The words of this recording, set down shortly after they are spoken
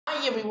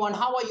Hi everyone,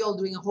 how are you all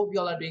doing? I hope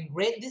you all are doing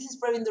great. This is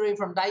Praveen Dure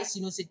from Dice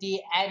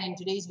University, and in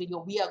today's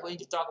video, we are going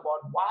to talk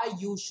about why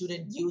you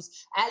shouldn't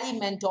use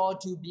Elementor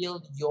to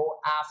build your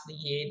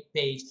affiliate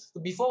page.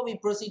 So before we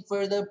proceed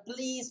further,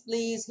 please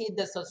hit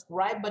the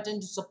subscribe button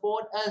to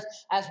support us,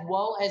 as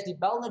well as the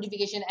bell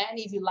notification. And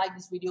if you like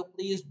this video,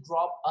 please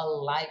drop a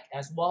like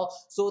as well,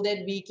 so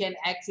that we can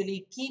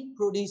actually keep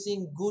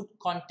producing good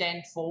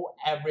content for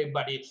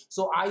everybody.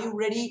 So are you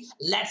ready?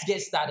 Let's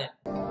get started.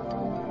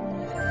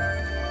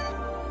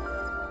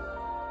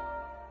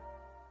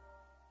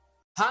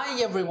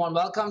 Hi everyone,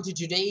 welcome to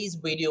today's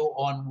video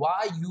on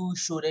why you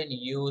shouldn't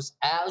use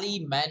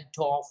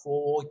Elementor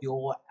for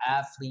your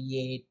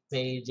affiliate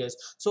pages.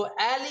 So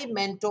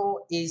Elementor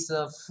is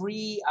a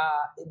free,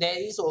 there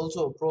is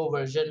also a pro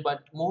version,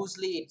 but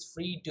mostly it's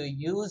free to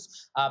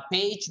use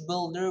page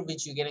builder,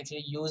 which you can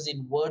actually use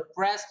in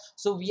WordPress.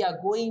 So we are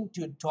going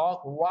to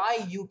talk why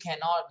you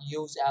cannot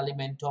use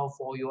Elementor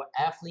for your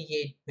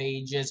affiliate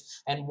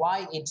pages and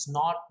why it's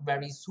not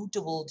very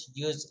suitable to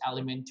use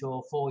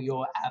Elementor for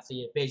your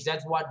affiliate page.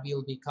 That's what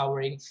we'll be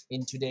covering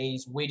in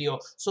today's video.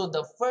 So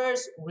the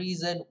first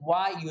reason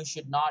why you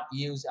should not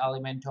use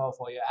Elementor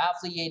for your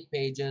affiliate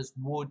pages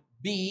would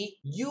be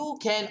you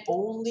can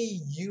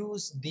only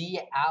use the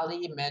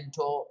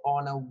Elementor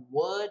on a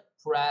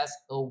WordPress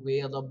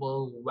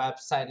available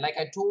website. Like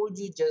I told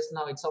you just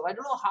now itself, I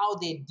don't know how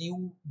they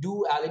do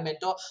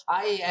Elementor.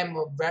 I am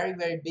a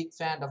very big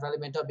fan of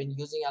Elementor. I've been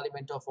using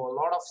Elementor for a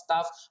lot of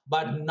stuff,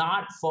 but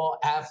not for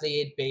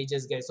affiliate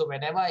pages, guys. So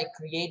whenever I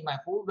create my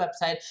whole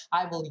website,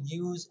 I will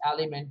use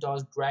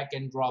Elementor's drag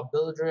and drop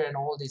builder and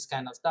all this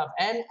kind of stuff.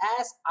 And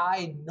as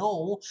I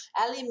know,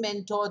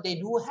 Elementor, they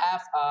do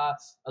have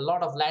a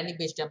lot of landing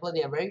page templates.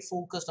 They are very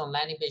focused on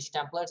landing page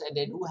templates, and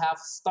they do have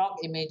stock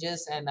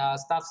images and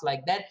stuffs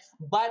like that.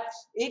 But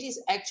it is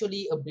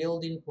actually a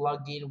built-in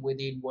plugin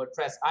within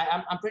WordPress.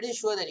 I'm pretty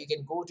sure that you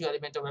can go to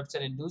Elementor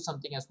website and do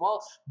something as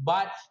well,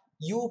 but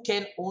you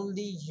can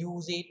only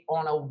use it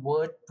on a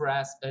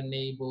WordPress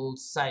enabled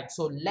site.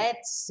 So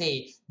let's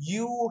say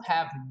you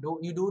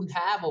don't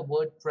have a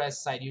WordPress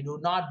site, you do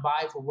not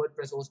buy for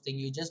WordPress hosting,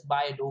 you just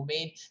buy a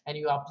domain and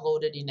you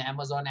upload it in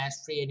Amazon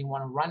S3 and you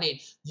want to run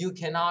it. You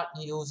cannot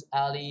use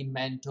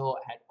Elementor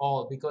at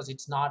all because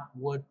it's not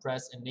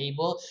WordPress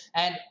enabled,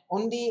 and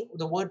only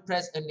the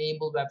WordPress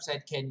enabled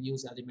website can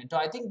use Elementor.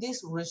 I think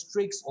this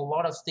restricts a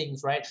lot of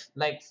things, right?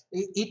 Like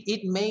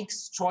it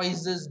makes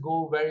choices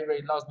go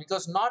very lost,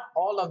 because not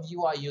all of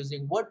you are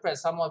using WordPress.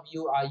 Some of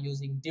you are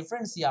using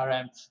different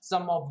CRM.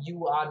 Some of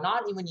you are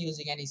not even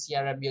using any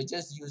CRM. You're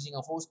just using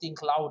a hosting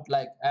cloud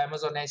like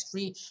Amazon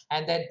S3,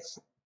 and then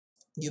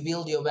you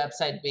build your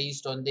website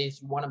based on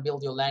this. You want to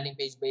build your landing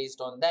page based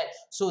on that.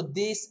 So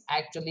this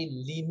actually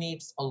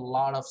limits a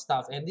lot of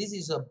stuff, and this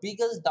is the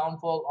biggest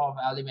downfall of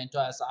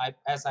Elementor,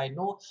 as I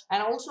know.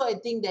 And also I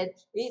think that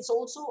it's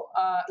also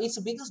it's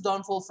the biggest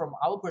downfall from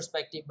our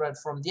perspective, but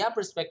from their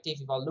perspective,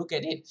 if I look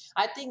at it,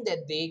 I think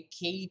that they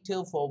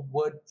cater for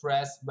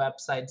WordPress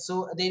websites,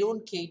 so they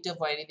don't cater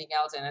for anything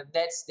else, and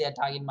that's their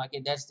target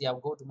market, that's their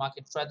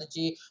go-to-market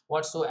strategy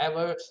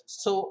whatsoever.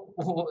 So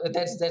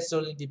that's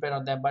totally depend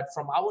on them. But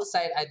from our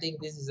side, I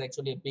think this is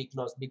actually a big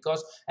loss,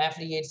 because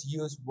affiliates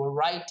use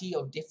variety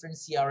of different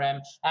CRM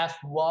as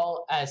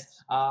well as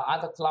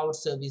other cloud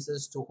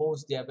services to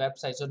host their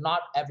website. So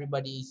not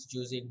everybody is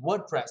using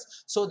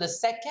WordPress. So the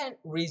second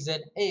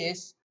reason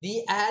is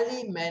the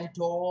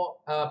Elementor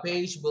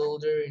page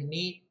builder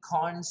need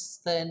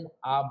constant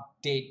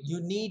update.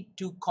 You need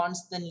to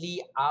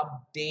constantly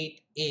update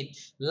it.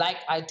 Like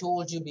I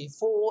told you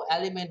before,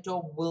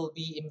 Elementor will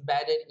be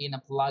embedded in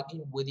a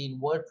plugin within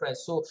WordPress.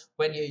 So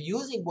when you're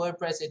using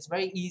WordPress, it's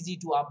very easy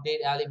to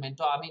update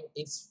Elementor. I mean,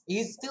 it's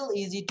still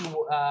easy to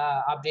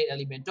update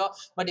Elementor,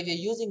 but if you're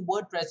using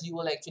WordPress, you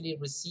will actually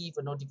receive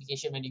a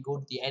notification when you go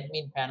to the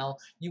admin panel.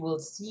 You will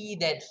see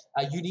that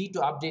you need to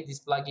update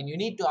this plugin. You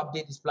need to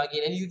update this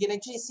plugin, and you can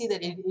actually see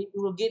that it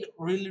will get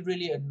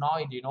really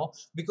annoyed,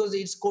 because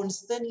it's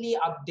constantly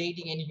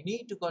updating, and you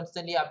need to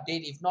constantly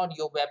update. If not,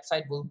 your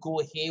website will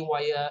go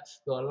haywire,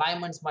 your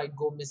alignments might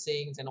go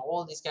missing, and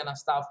all this kind of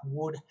stuff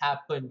would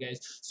happen,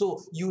 guys.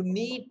 So you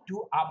need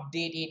to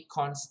update it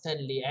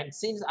constantly. And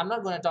since I'm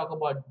not going to talk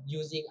about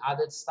using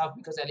other stuff,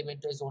 because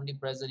Elementor is only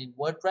present in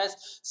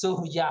WordPress,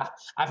 so yeah,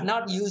 I've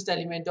not used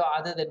Elementor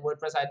other than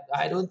WordPress.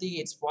 I don't think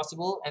it's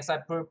possible. As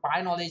per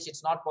my knowledge,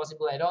 it's not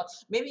possible at all.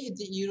 Maybe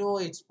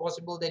it's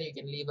possible, then you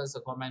can leave us a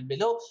comment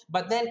below.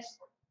 But then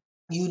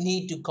you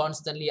need to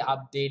constantly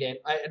update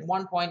it. At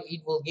one point it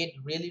will get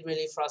really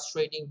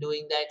frustrating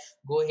doing that.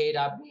 Go ahead,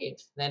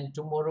 update, then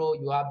tomorrow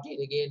you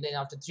update again, then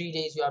after 3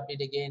 days you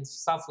update again,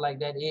 stuff like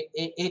that.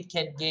 It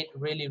can get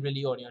really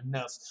on your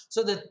nerves.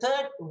 So the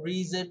third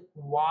reason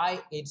why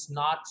it's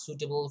not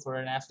suitable for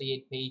an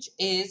affiliate page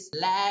is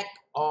lack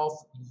of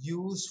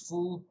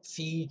useful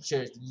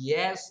features.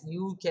 Yes,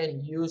 you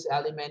can use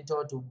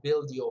Elementor to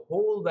build your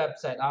whole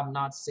website. I'm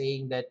not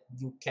saying that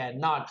you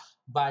cannot,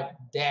 but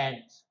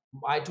then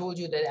I told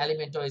you that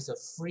Elementor is a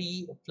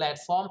free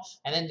platform,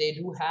 and then they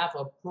do have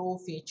a pro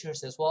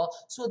features as well.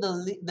 So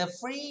the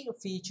free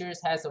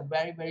features has a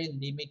very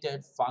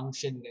limited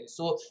function, guys.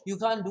 So you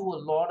can't do a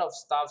lot of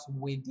stuff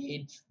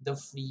within the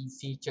free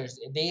features.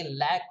 They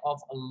lack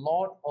of a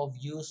lot of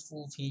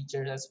useful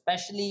features,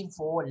 especially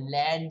for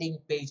landing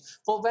page.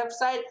 For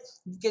website,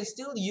 you can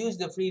still use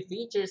the free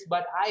features,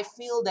 but I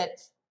feel that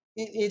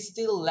it's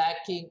still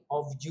lacking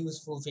of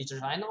useful features.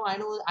 I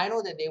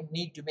know that they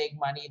need to make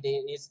money.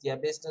 It's their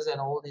business and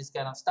all this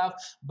kind of stuff.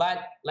 But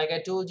like I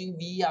told you,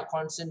 we are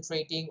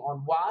concentrating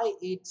on why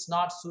it's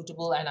not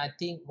suitable. And I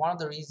think one of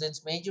the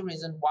reasons, major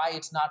reason why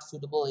it's not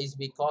suitable is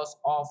because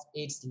of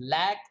its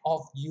lack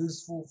of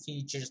useful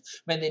features.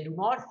 When they do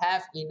not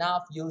have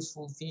enough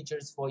useful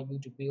features for you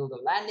to build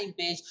a landing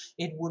page,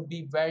 it would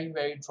be very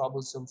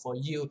troublesome for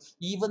you,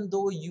 even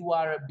though you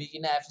are a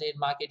beginner affiliate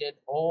marketer,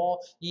 or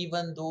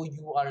even though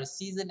you are a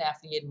seasoned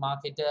affiliate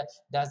marketer.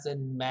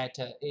 Doesn't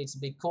matter. It's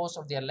because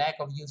of their lack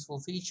of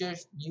useful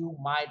features. You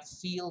might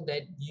feel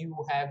that you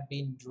have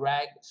been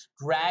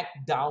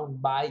dragged down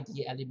by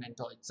the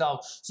Elementor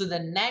itself. So the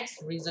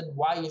next reason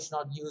why you should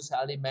not use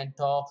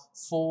Elementor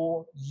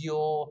for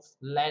your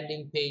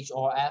landing page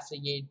or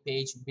affiliate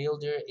page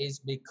builder is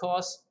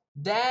because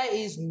there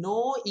is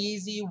no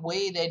easy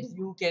way that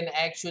you can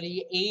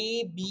actually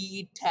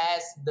A/B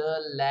test the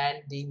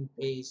landing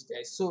page,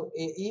 guys. So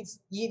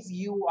if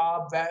you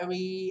are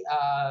very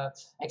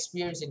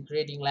experienced in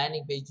creating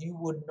landing page, you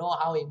would know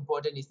how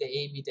important is the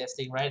A/B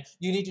testing, right?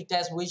 You need to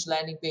test which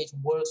landing page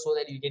works so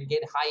that you can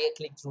get higher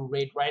click-through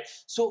rate, right?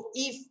 So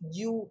if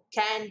you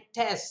can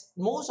test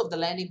most of the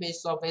landing page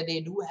software,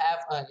 they do have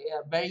a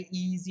very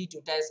easy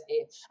to test,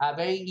 a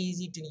very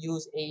easy to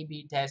use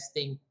A/B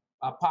testing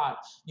part.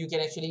 You can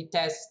actually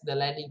test the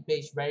landing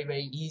page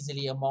very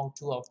easily among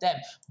two of them.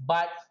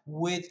 But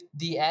with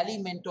the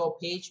Elementor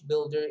page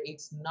builder,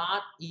 it's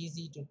not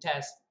easy to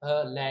test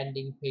a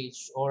landing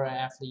page or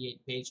an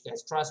affiliate page,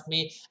 guys. Trust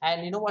me.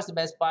 And you know what's the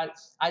best part?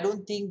 I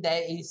don't think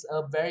there is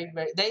a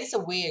there is a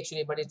way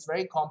actually, but it's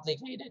very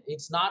complicated.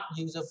 It's not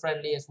user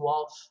friendly as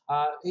well.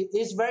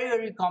 It's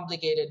very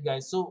complicated,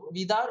 guys. So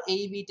without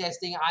A/B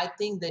testing, I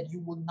think that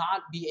you will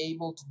not be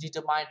able to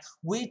determine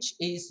which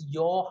is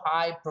your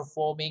high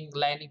performing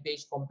landing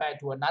page compared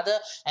to another,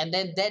 and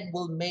then that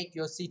will make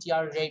your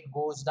CTR rate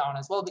goes down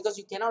as well, because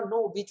you cannot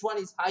know which one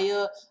is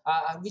higher,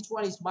 which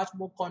one is much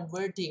more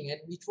converting,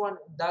 and which one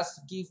does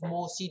give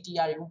more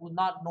CTR. You will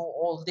not know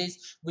all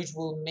this, which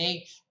will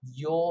make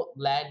your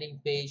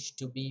landing page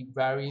to be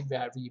very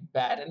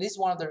bad. And this is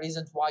one of the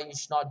reasons why you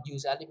should not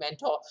use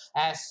Elementor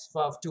as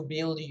for to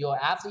build your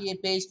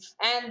affiliate page.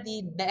 And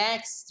the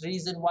next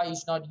reason why you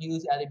should not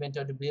use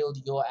Elementor to build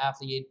your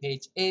affiliate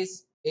page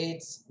is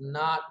it's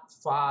not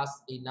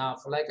fast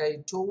enough. Like I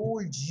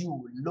told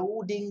you,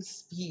 loading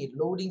speed.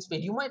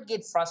 You might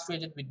get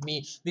frustrated with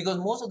me because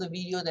most of the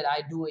video that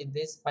I do in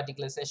this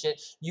particular session,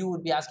 you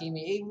would be asking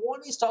me, hey, you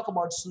always talk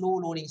about slow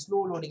loading.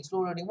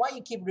 Why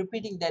you keep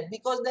repeating that?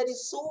 Because that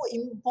is so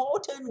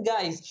important,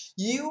 guys.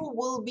 You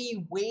will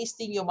be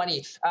wasting your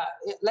money.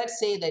 Let's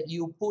say that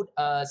you put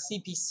a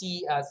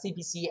CPC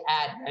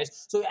ad,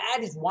 guys. So your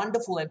ad is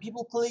wonderful and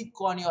people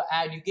click on your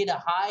ad, you get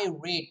a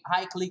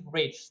high click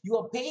rate. You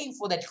are paying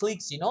for that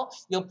clicks,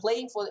 you're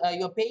paying for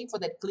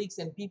that clicks,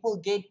 and people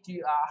get to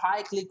a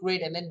high click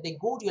rate, and then they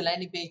go to your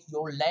landing page.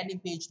 Your landing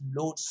page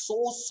loads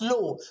so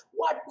slow.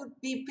 What would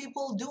be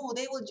people do?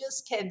 They will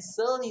just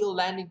cancel your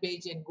landing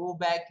page and go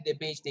back to the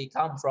page they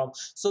come from.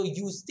 So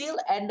you still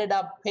ended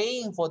up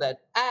paying for that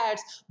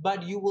ads,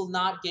 but you will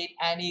not get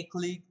any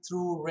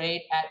click-through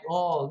rate at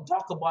all.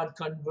 Talk about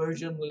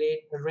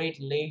rate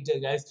later,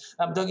 guys.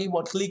 I'm talking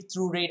about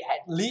click-through rate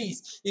at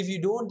least. If you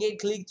don't get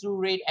click-through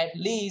rate at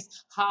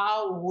least,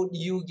 how would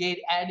you get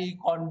any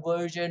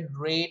conversion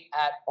rate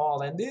at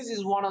all? And this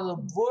is one of the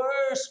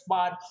worst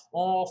part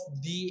of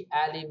the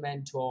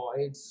Elementor.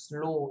 It's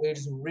slow.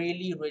 It's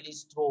really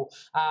slow.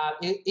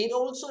 It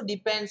also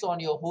depends on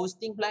your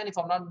hosting plan. If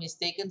I'm not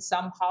mistaken,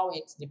 somehow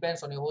it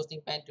depends on your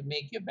hosting plan to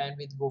make your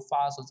bandwidth go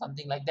fast or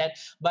something like that.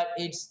 But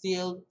it's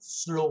still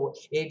slow.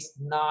 It's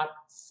not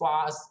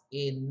fast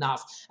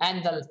enough.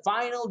 And the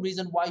final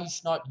reason why you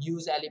should not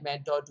use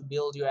Elementor to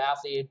build your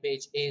affiliate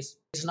page is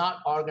it's not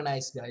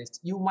organized, guys.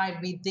 You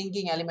might be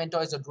thinking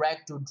Elementor is a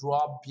drag to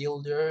drop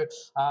builder.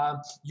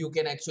 You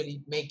can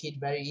actually make it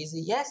very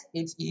easy. Yes,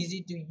 it's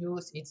easy to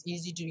use. It's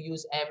easy to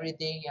use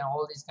everything and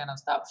all this kind of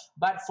stuff.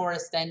 But for a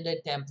standard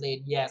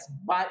template, yes.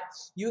 But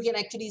you can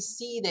actually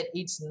see that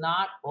it's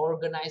not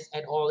organized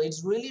at all.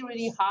 It's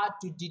really hard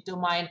to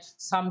determine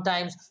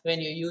sometimes when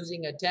you're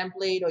using a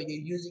template or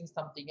you're using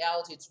something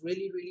else. It's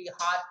really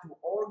hard to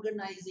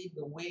organize it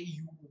the way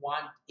you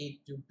want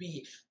it to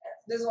be.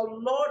 There's a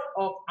lot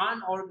of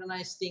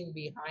unorganized thing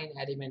behind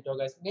Elementor,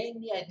 guys.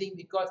 Mainly, I think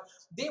because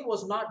they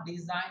was not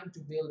designed to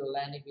build a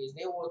landing page.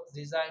 They was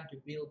designed to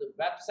build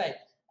a website.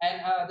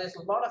 And there's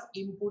a lot of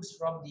inputs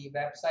from the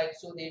website,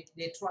 so they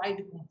try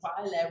to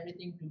compile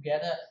everything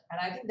together. And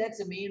I think that's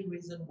the main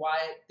reason why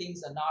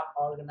things are not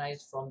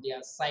organized from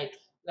their side.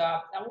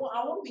 I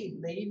won't be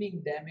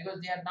blaming them because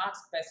they are not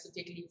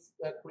specifically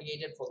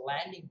created for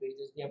landing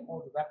pages. They are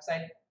more the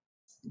website,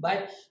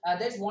 but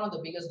that's one of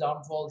the biggest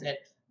downfall that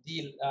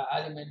the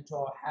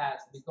Elementor has,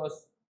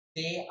 because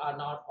they are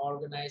not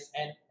organized.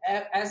 And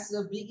as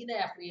a beginner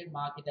affiliate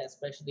marketer,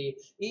 especially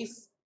if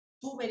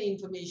too many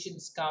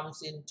informations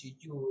comes into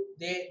you,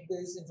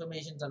 these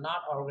informations are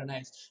not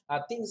organized,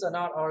 things are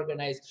not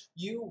organized,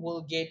 you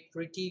will get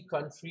pretty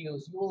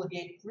confused, you will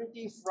get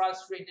pretty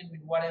frustrated with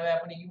whatever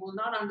happening, you will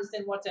not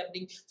understand what's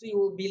happening, so you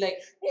will be like,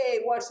 hey,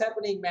 what's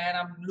happening, man?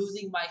 I'm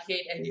losing my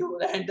head, and you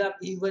will end up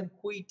even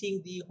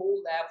quitting the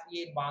whole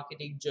affiliate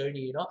marketing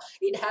journey.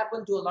 It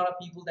happened to a lot of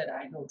people that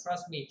I know.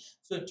 Trust me.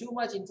 So too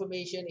much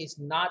information is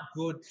not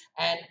good,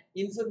 and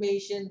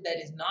information that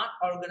is not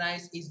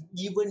organized is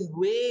even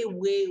way,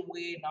 way,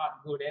 way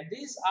not good. And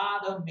these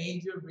are the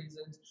major reasons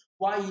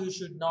why you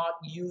should not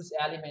use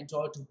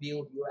Elementor to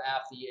build your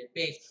affiliate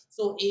page.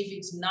 So if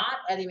it's not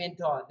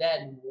Elementor,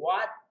 then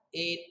what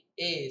it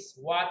is,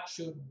 what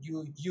should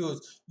you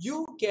use?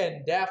 You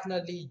can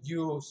definitely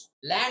use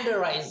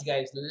Landerize,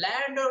 guys.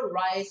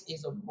 Landerize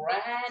is a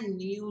brand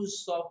new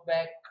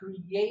software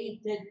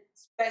created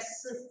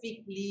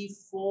specifically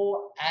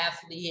for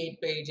affiliate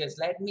pages.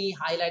 Let me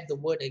highlight the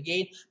word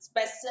again,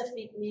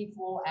 specifically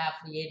for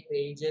affiliate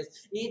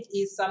pages. It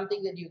is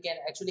something that you can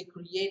actually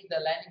create the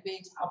landing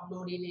page,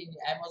 upload it in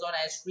Amazon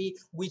S3,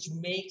 which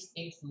makes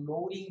its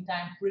loading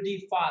time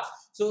pretty fast.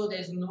 So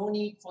there's no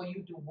need for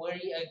you to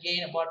worry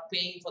again about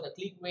paying for the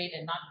click rate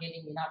and not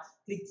getting enough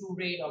click-through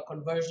rate or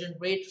conversion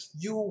rate.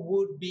 You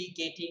would be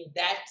getting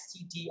that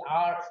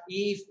CTR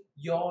if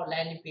your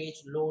landing page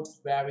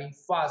loads very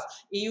fast.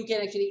 You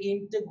can actually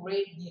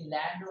integrate the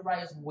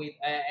Landerize with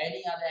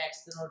any other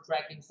external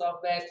tracking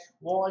software,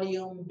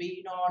 volume,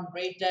 Beanon,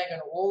 rate tag,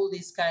 and all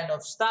this kind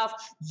of stuff.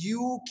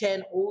 You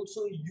can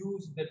also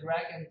use the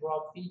drag and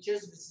drop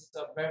features, which is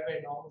a very,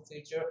 very normal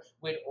feature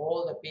with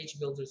all the page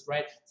builders,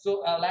 right?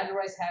 So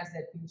Landerize has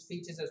that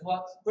features as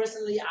well.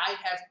 Personally, I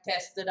have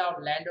tested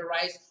out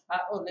Landerize.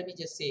 Let me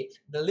just say,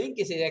 the link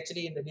is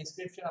actually in the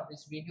description of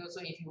this video.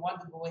 So if you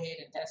want to go ahead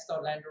and test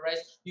out Landerize,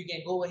 you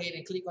can go ahead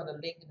and click on the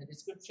link in the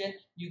description.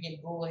 You can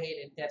go ahead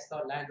and test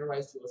out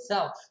Landerize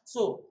yourself.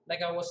 So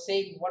like I was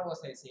saying, what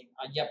was I saying?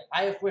 Yep,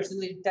 I have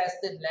personally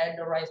tested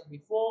Landerize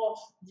before.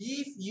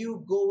 If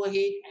you go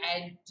ahead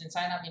and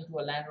sign up into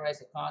a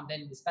Landerize account,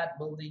 then you start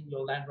building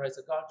your Landerize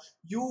account,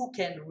 you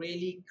can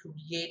really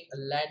create a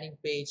landing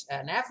page,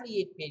 an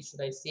affiliate page,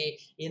 should I say,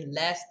 in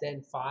less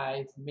than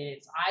 5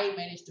 minutes. I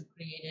managed to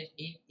create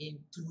it in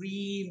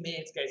 3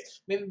 minutes,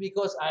 guys. Maybe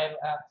because I'm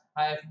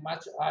a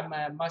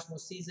much more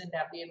seasoned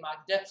affiliate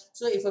marketer.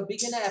 So if a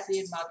beginner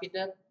affiliate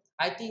marketer,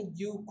 I think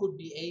you could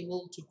be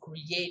able to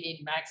create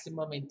it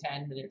maximum in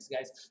 10 minutes,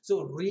 guys.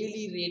 So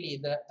really, really,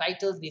 the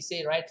title they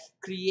say, right?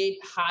 Create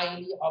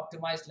highly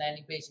optimized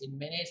landing page in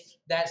minutes.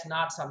 That's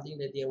not something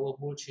that they were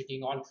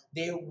bullshitting on.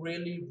 They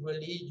really,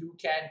 really, you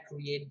can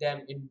create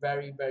them in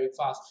very, very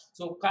fast.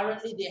 So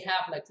currently they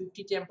have like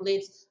 50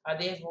 templates.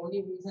 They've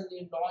only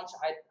recently launched.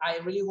 I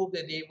really hope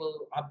that they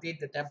will update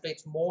the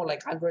templates more,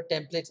 like 100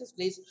 templates at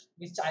least,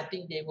 which I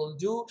think they will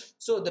do.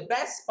 So the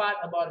best part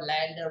about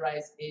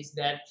Landerize is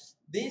that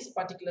this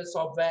particular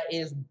software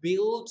is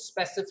built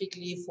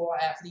specifically for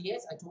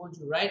affiliates. I told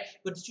you, right?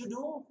 But did you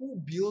know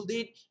who built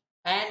it?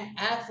 An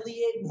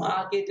affiliate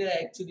marketer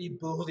actually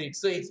built it.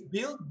 So it's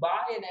built by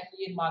an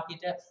affiliate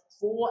marketer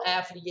for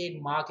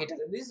affiliate marketers.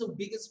 And this is the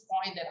biggest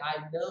point that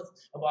I love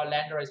about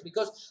Landerize,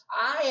 because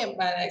I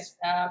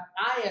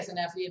as an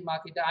affiliate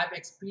marketer, I've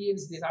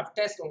experienced this. I've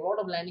tested a lot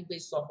of landing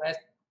page software,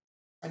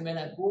 and when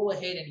I go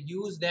ahead and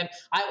use them,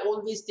 I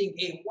always think,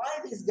 hey, why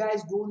these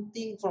guys don't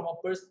think from a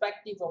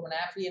perspective of an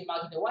affiliate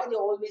marketer? Why they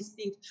always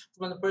think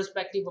from the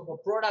perspective of a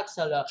product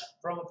seller,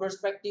 from a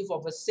perspective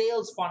of a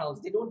sales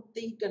funnels? They don't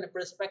think in a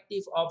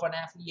perspective of an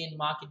affiliate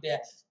marketer.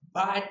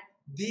 But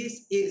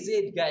this is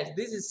it, guys.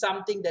 This is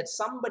something that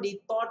somebody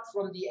thought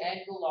from the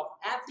angle of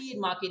affiliate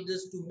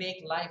marketers to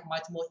make life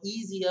much more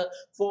easier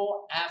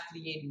for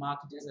affiliate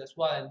marketers as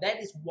well. And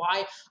that is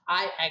why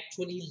I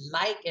actually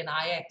like, and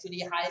I actually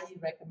highly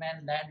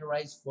recommend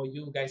Landerize for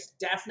you guys.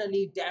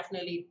 Definitely,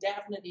 definitely,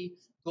 definitely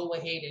go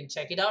ahead and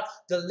check it out.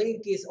 The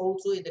link is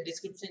also in the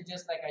description,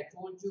 just like I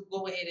told you.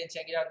 Go ahead and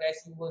check it out, guys.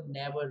 You will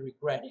never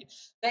regret it.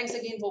 Thanks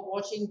again for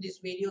watching this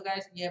video,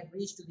 guys. We have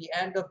reached to the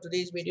end of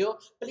today's video.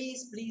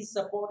 Please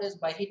support us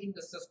by hitting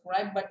the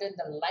subscribe button,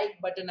 the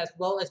like button, as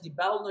well as the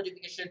bell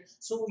notification,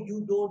 so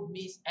you don't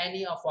miss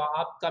any of our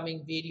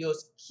upcoming videos.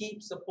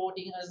 Keep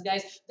supporting us,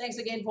 guys. Thanks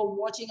again for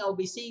watching. I'll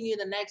be seeing you in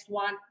the next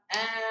one,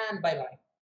 and bye bye.